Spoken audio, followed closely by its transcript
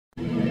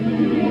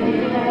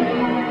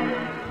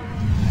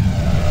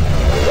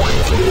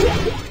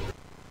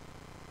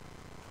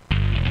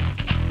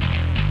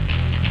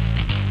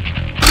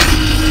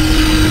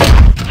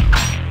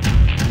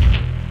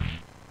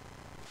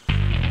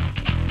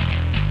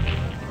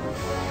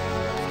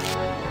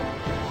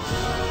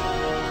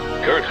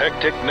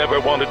Hectic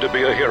never wanted to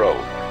be a hero.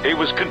 He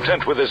was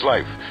content with his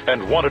life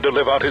and wanted to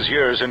live out his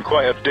years in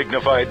quiet,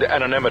 dignified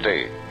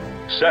anonymity.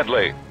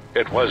 Sadly,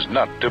 it was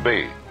not to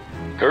be.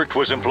 Kurt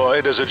was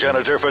employed as a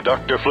janitor for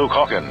Dr. Fluke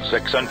Hawkins,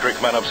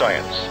 eccentric man of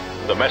science.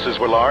 The messes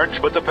were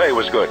large, but the pay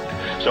was good.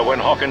 So when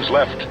Hawkins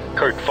left,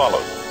 Kurt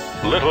followed.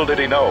 Little did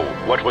he know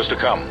what was to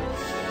come.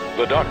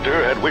 The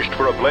doctor had wished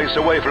for a place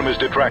away from his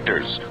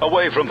detractors,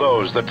 away from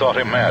those that thought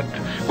him mad.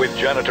 With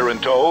janitor in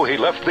tow, he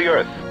left the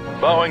earth,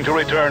 vowing to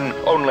return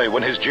only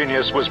when his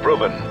genius was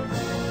proven.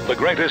 The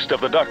greatest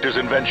of the doctor's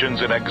inventions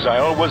in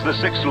exile was the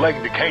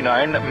six-legged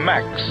canine,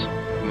 Max.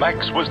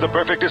 Max was the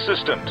perfect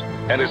assistant,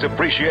 and his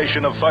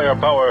appreciation of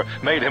firepower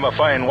made him a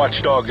fine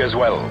watchdog as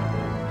well.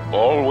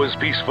 All was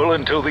peaceful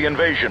until the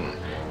invasion.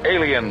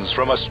 Aliens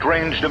from a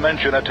strange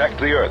dimension attacked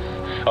the Earth,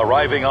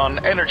 arriving on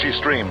energy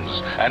streams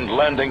and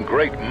landing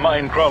great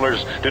mine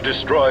crawlers to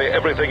destroy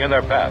everything in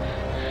their path.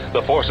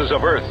 The forces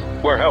of Earth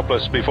were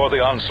helpless before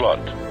the onslaught.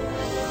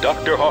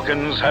 Dr.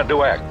 Hawkins had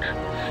to act.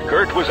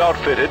 Kurt was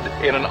outfitted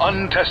in an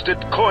untested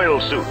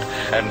coil suit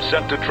and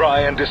sent to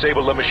try and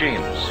disable the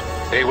machines.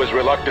 He was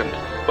reluctant,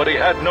 but he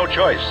had no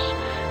choice.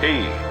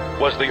 He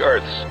was the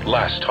Earth's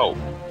last hope.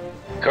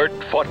 Kurt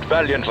fought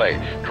valiantly,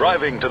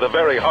 driving to the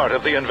very heart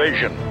of the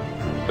invasion.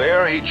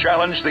 There he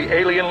challenged the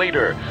alien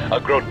leader, a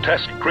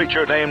grotesque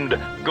creature named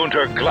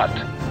Gunter Glatt,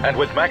 and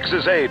with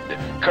Max's aid,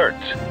 Kurt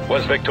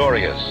was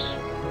victorious.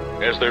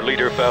 As their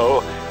leader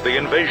fell, the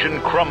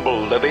invasion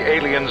crumbled and the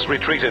aliens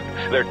retreated,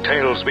 their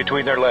tails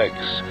between their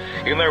legs.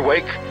 In their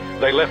wake,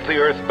 they left the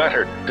Earth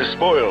battered,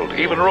 despoiled,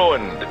 even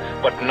ruined,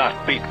 but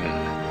not beaten.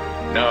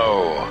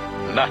 No,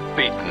 not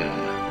beaten.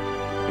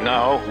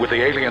 Now, with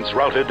the aliens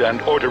routed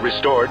and order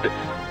restored,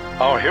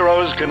 our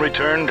heroes can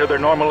return to their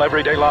normal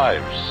everyday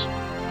lives.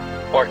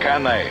 Or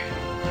can they?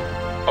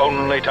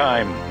 Only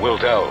time will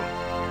tell.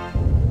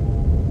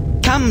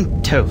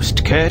 Come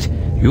toast, Kurt.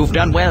 You've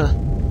done well.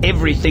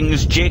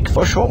 Everything's jig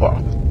for sure.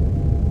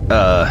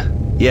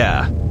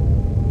 Yeah.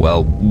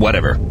 Well,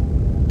 whatever.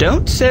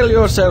 Don't sell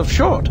yourself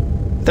short.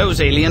 Those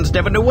aliens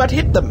never knew what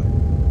hit them.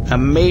 A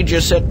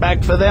major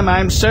setback for them,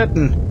 I'm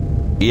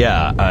certain.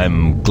 Yeah,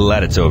 I'm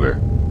glad it's over.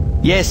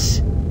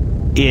 Yes,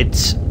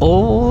 it's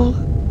all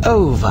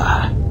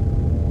over.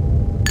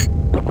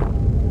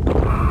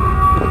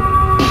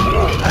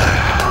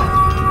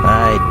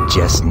 I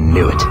just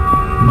knew it.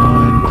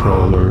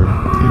 Minecrawler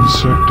in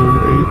sector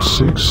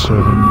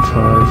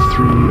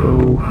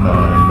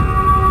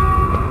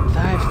 8675309.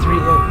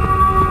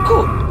 530.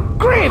 Good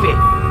gravy!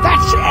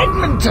 That's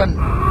Edmonton!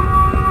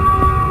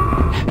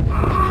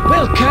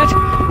 Well, Kurt,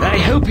 I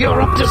hope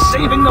you're up to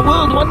saving the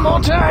world one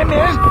more time,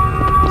 eh?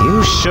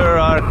 You sure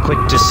are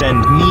quick to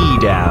send me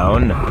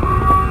down.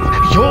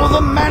 You're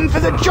the man for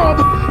the job.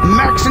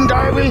 Max and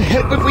I will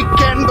help if we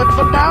can, but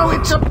for now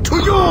it's up to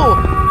you.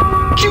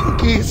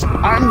 Jinkies,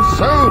 I'm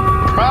so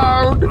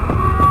proud.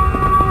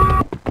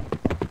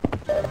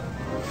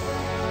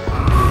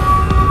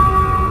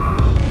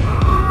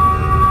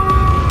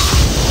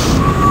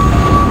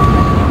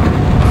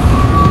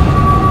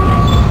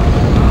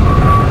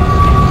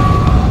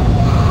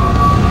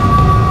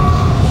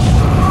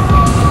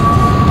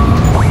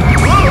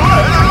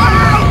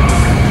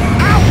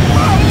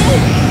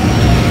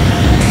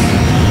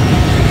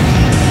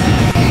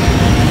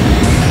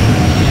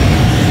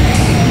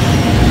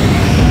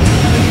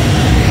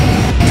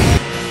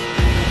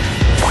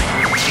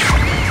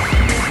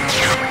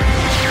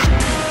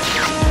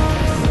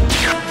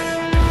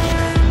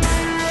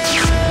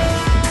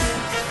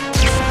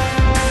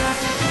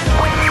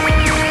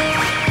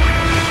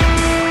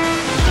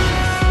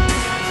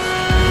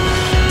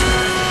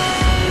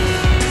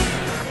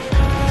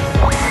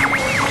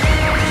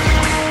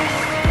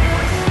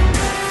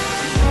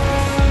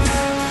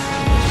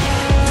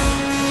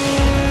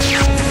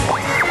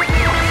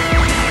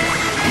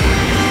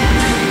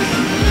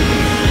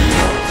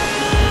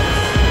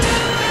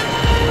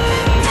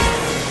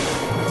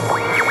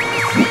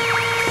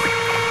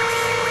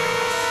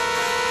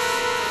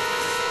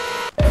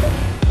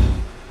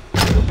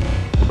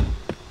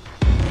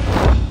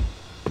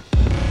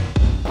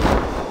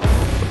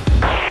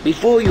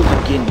 Before you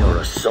begin your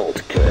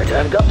assault, Kurt,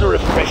 I've got to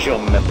refresh your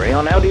memory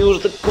on how to use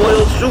the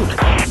coil suit.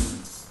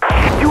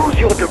 Use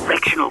your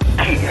directional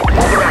key to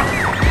move around.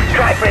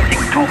 Try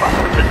pressing two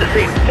buttons at the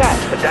same time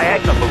for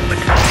diagonal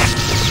movement.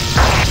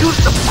 Use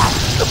the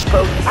buttons to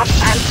both up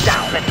and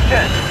down and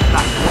turn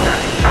side to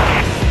side.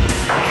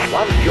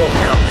 Once you're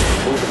comfortable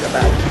moving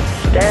about,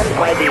 stand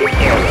by the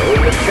arrow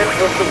in the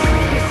center of the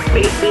room and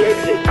face the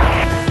exit.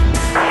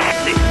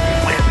 This is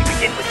where we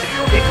begin with the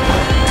shooting.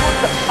 Use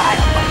the fire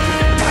button.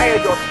 Fire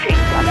your chain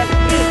gun and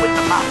aim with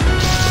the mouse.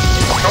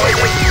 Destroy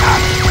the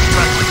target in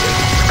front of you.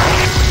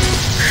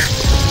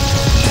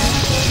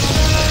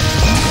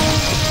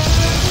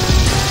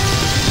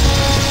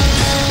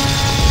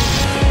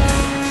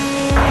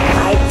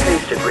 I've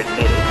placed a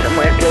grenade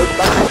somewhere close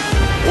by.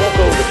 Walk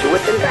over to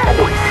it and grab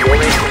it. You're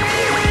in.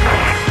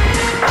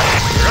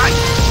 Right.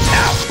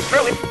 Now,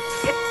 throw it.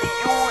 Hit the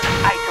use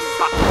item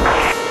button.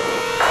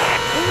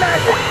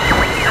 Magic.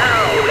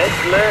 Now,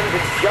 let's learn to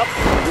jump,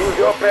 use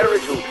your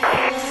parachute.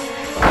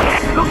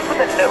 Look for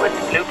the lowest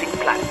floating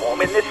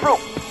platform in this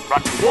room.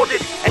 Run toward it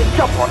and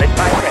jump on it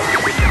by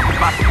pressing the jump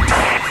button.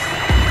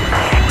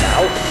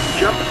 Now,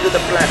 jump to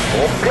the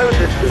platform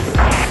closest to you.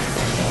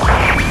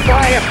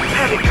 Try a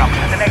panic jump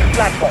to the next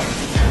platform.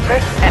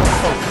 Press and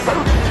hold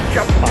both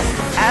jump buttons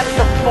and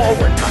the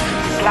forward button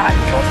to glide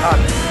your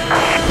target.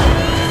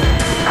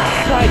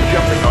 Try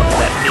jumping onto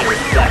that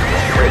nearest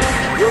platform first.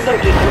 You'll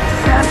notice you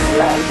can't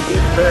land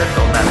feet first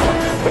on that one,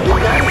 but you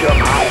can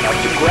jump high enough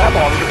to grab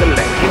onto the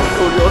ledge and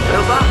pull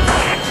yourself up.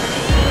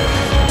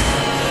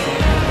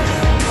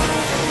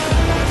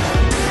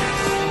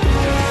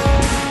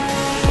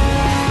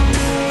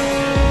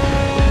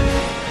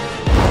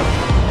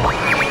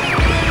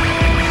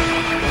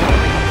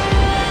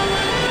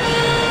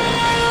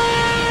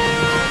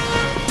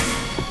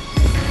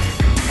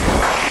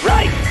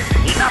 Right,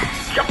 enough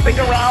jumping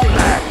around,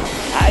 lad.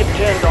 I've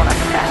turned on a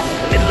fan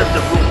in the middle of the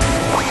room.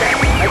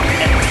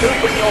 And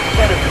open your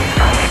parachute.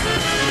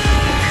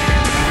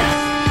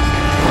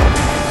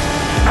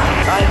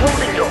 By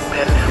holding your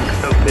parachute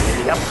open in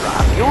the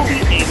updraft, you'll be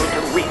able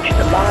to reach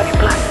the large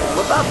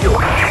platform above you.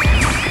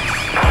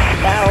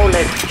 Now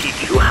let's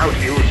teach you how to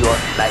use your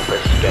sniper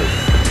scope.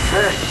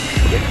 First,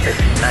 get the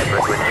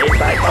sniper grenade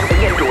by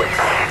bumping into it.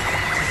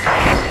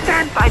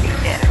 Stand by the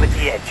air with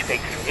the edge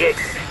facing the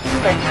exit.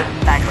 Press the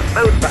sniper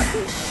mode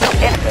button.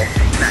 Enter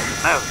sniper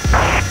mode.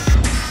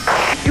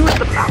 Use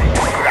the power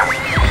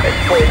to press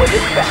forward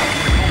and back,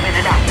 in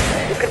and out.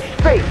 You can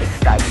strafe in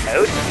sniper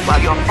mode while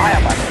your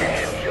fire button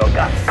shoots your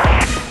gun.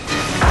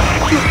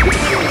 Shoot the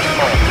huge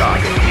small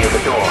target near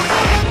the door.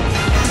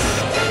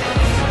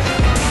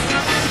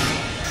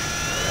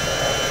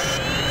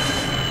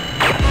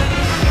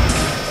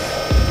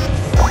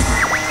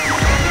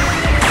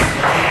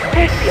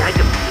 Press the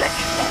item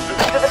selection button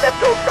to the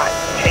left or right.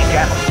 Change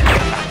ammo to the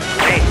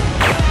right.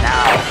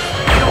 Now,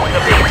 shoot the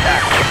big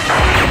target.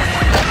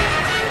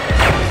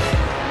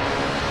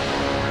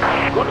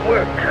 Good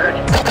work, Kurt.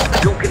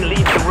 You can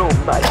leave the room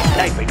by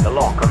sniping the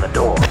lock on the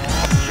door.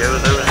 Show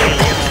those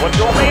aliens what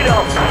you're made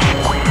of.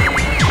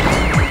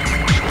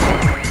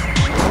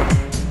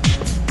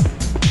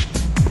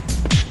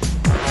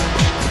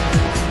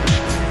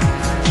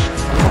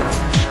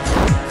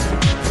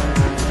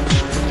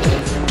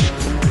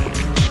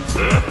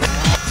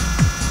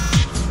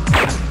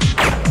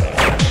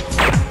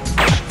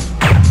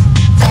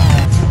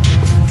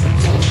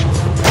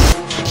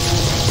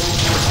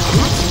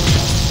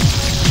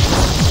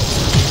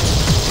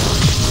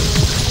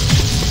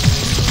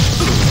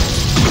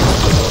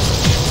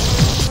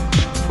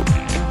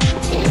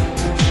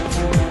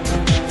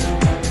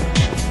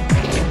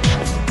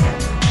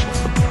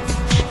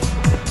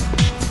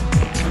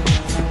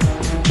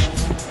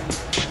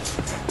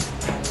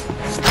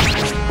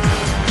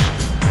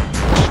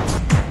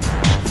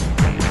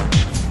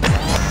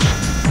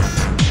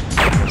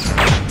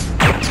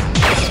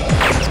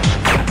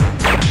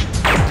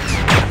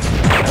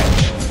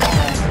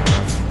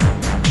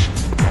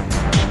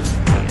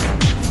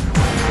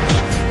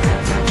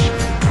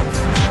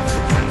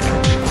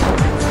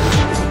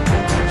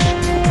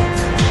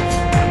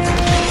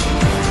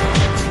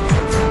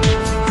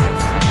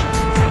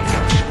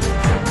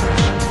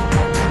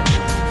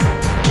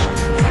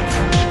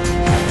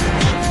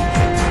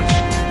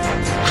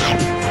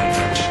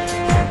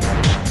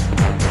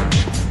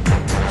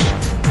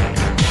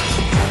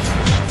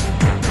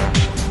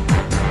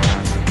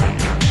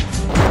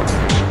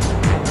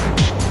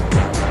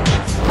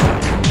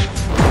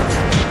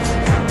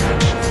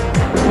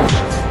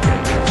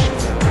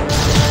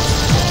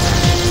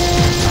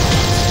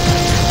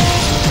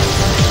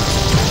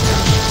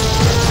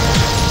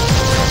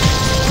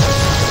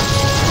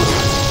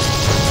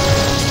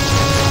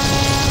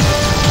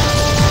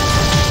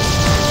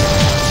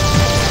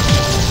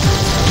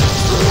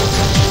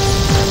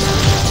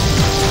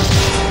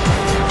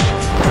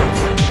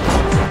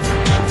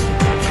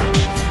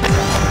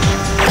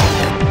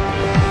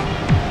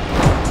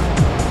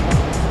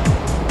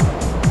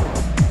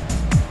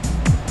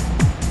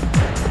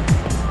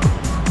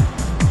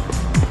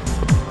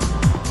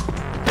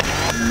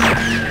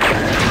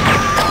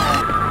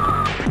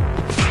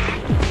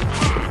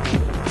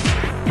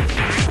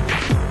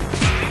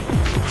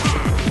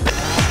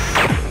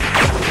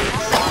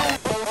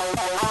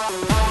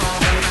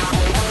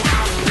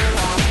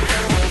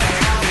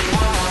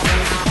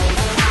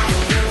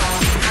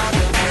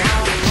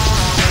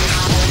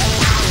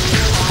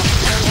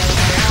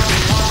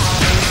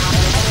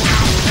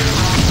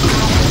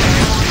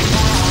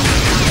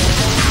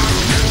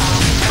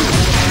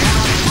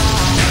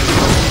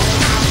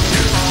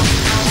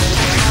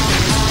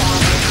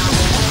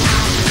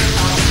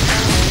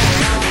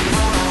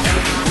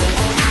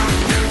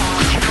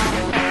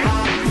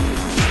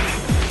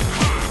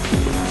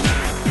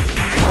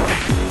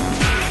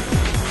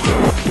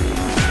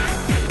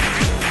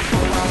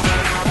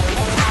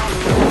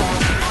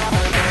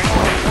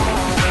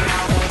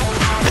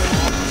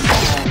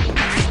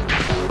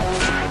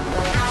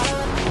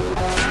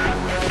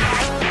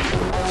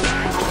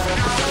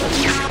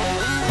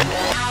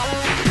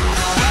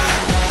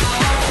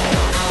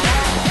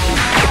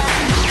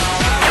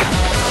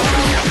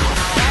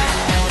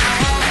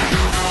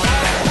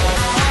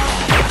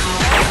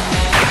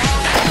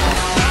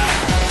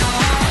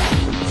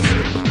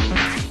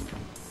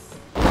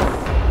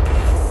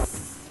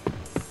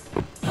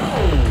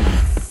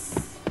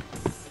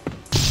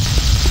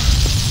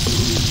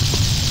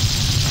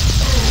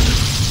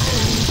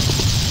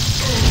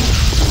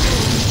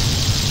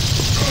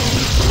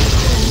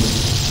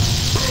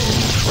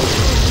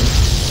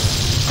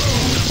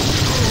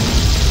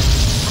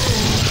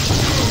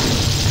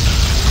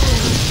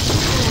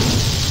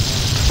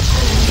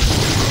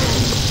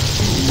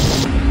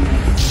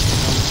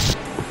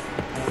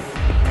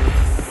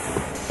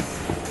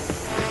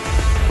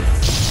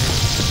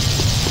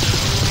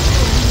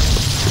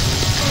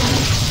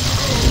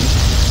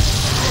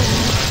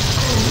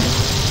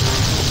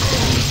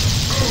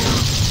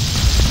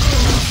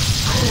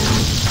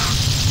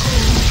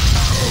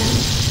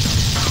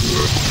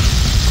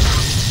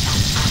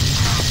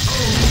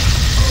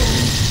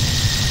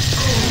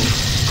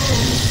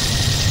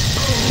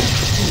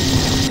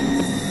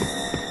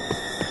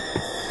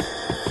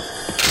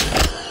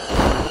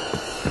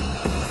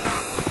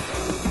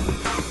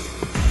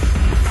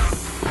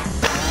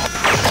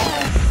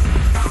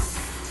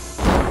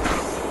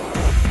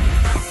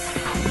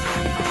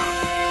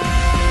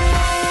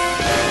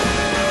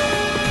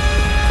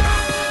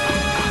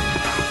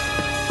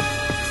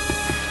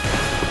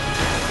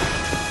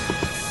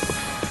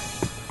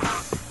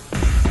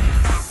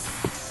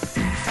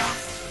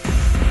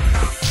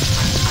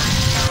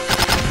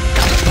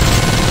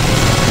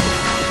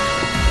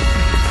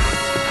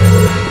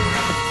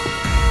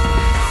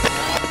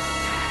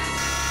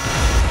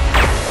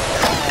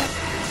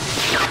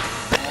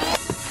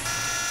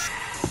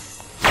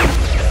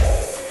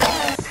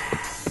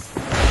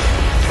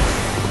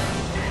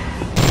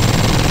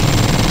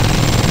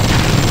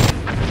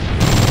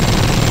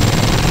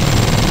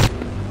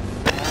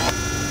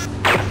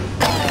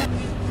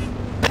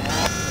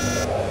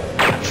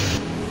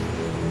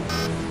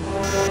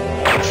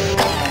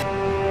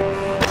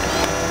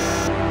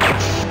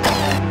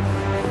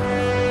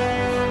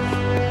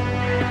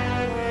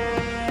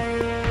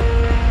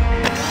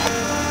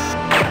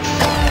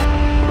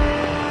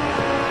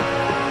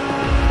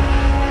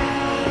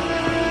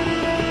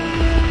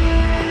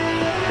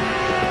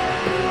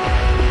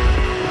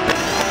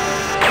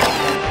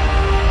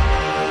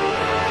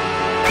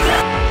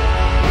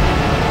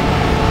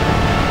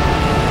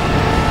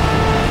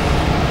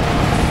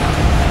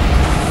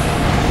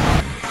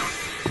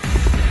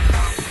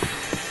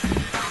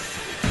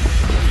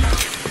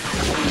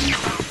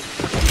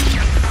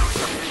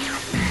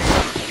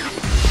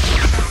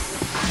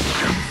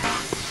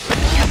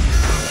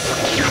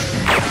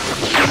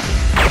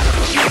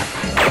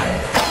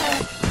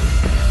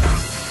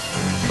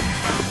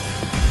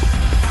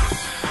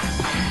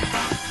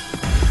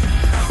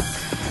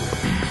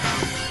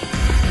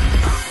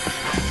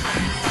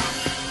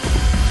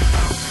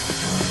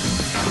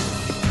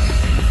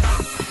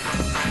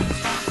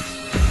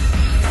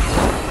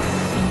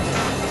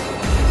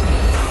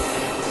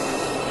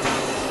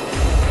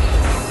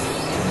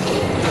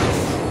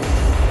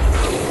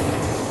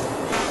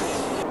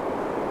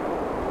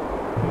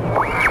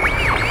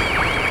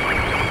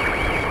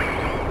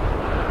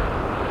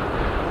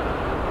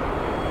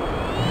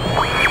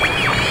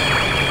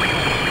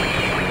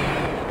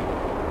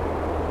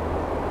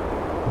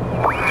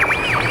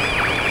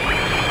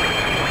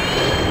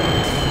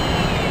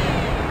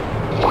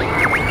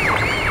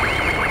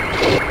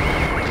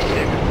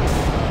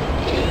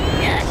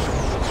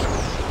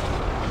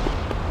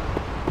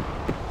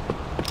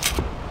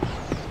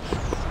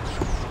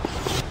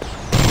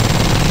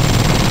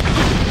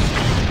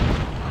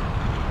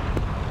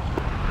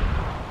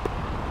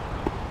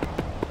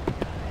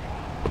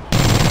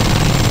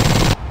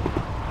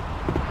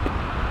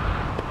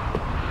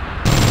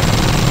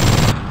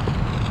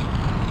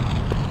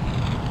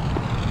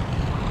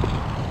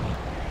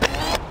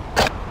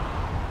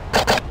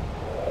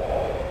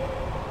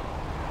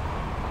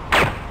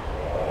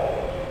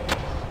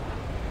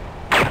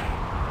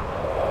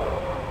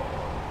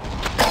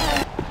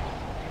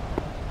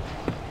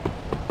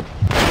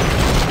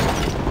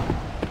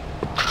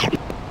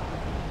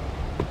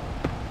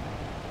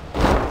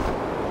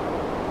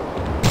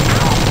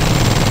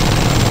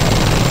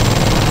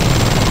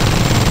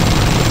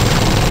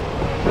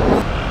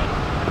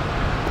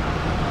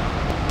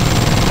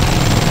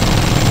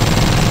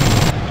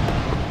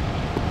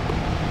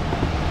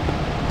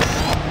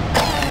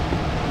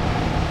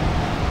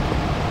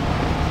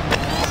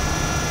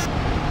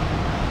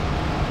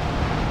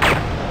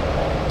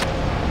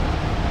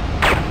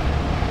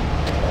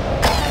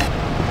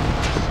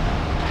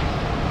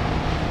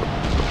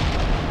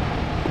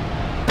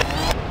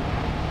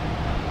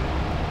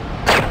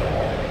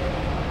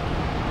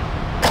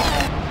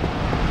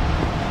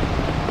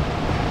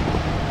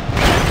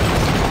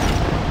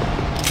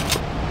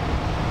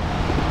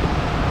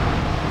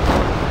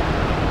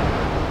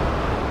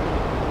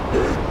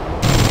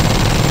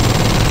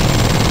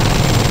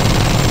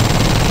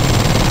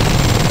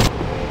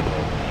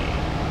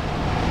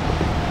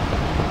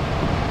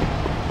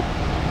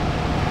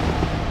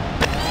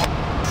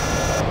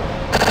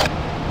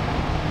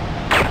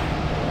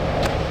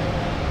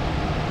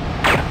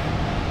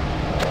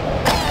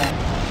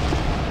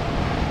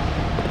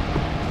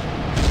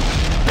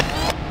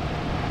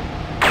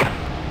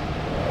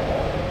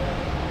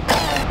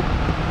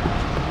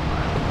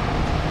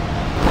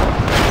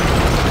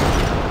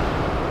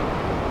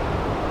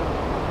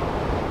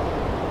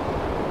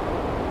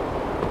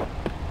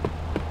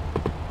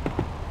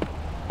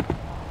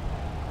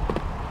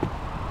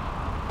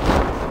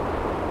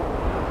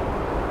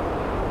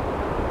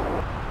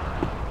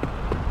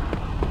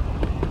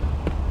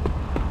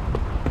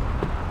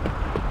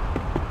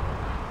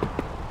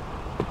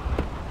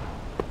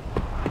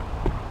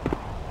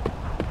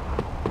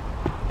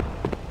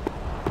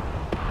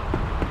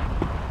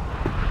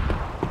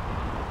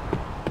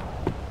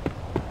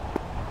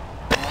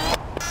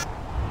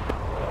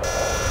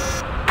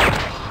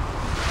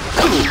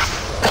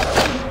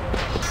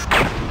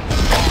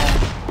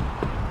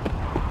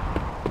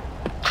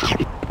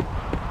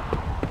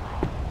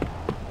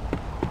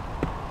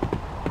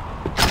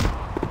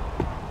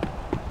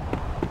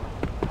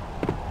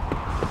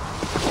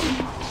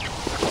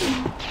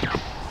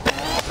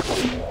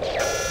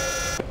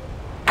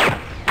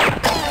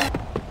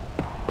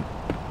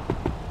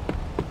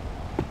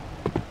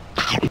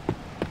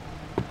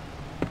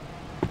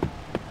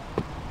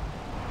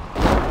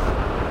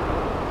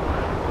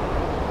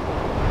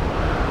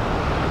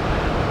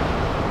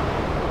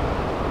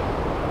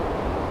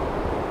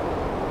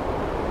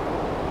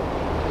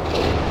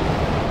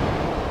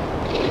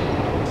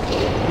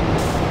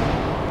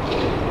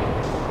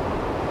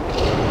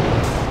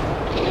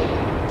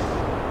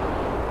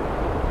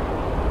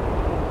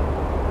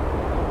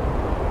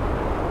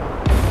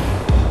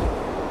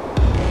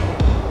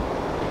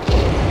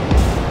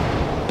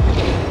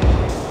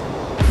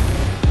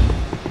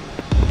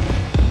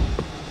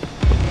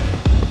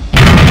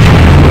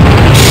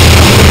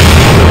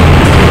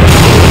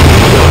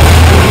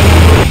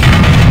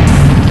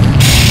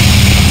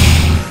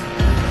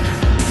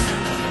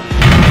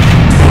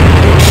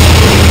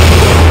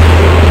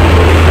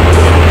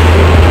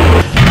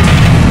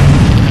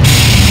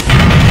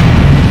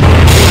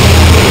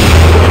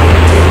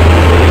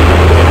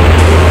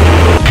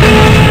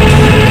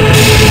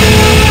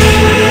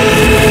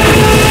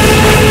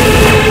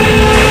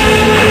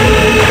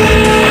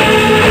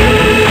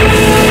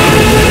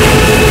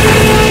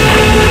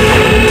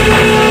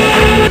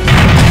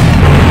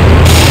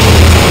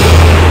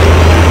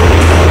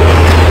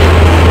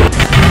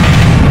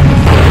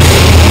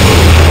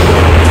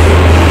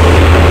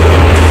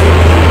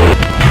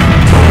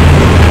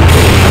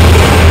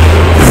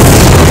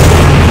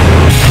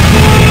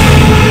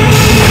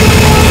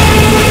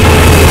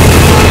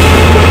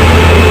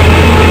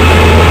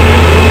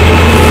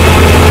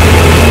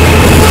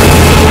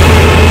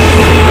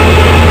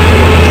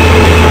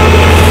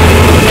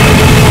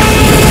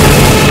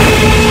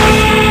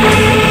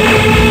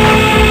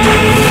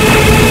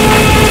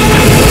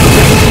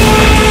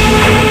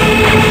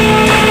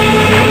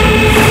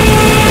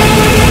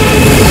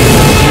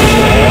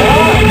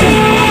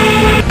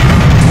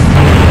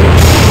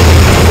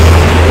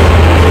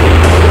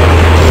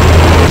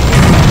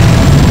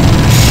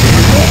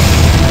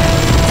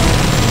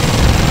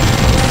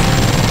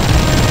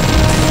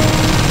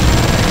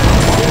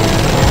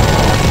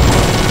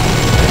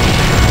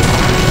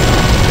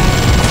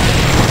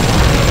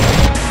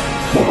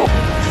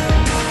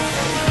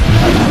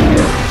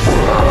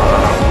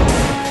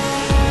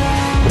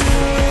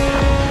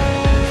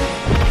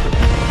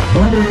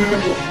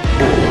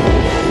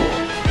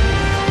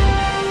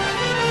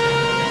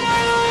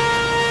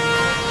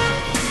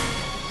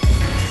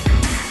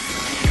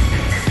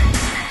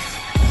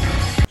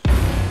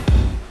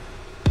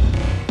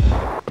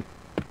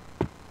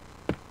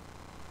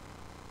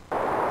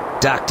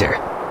 Doctor,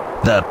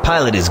 the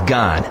pilot is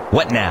gone.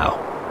 What now?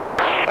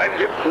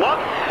 What?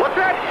 What's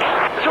that?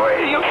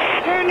 Sorry, you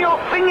turn your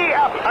thingy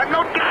up. I'm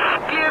not getting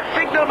clear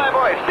signal, my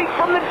boy. Speak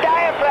from the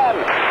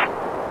diaphragm.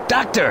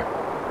 Doctor!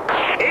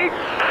 Eh?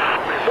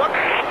 What?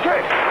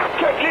 Kurt,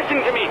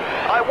 listen to me.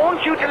 I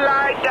want you to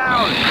lie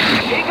down.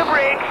 Take a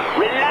break.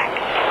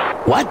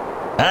 Relax. What?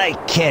 I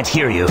can't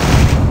hear you.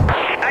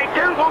 I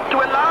don't want to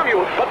alarm you,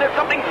 but there's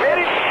something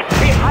very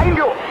behind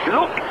you.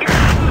 Look, it's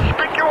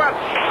conspicuous.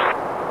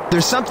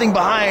 There's something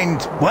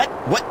behind... What?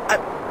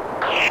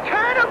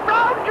 Turn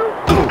around, you...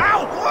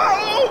 Ow!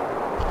 Whoa!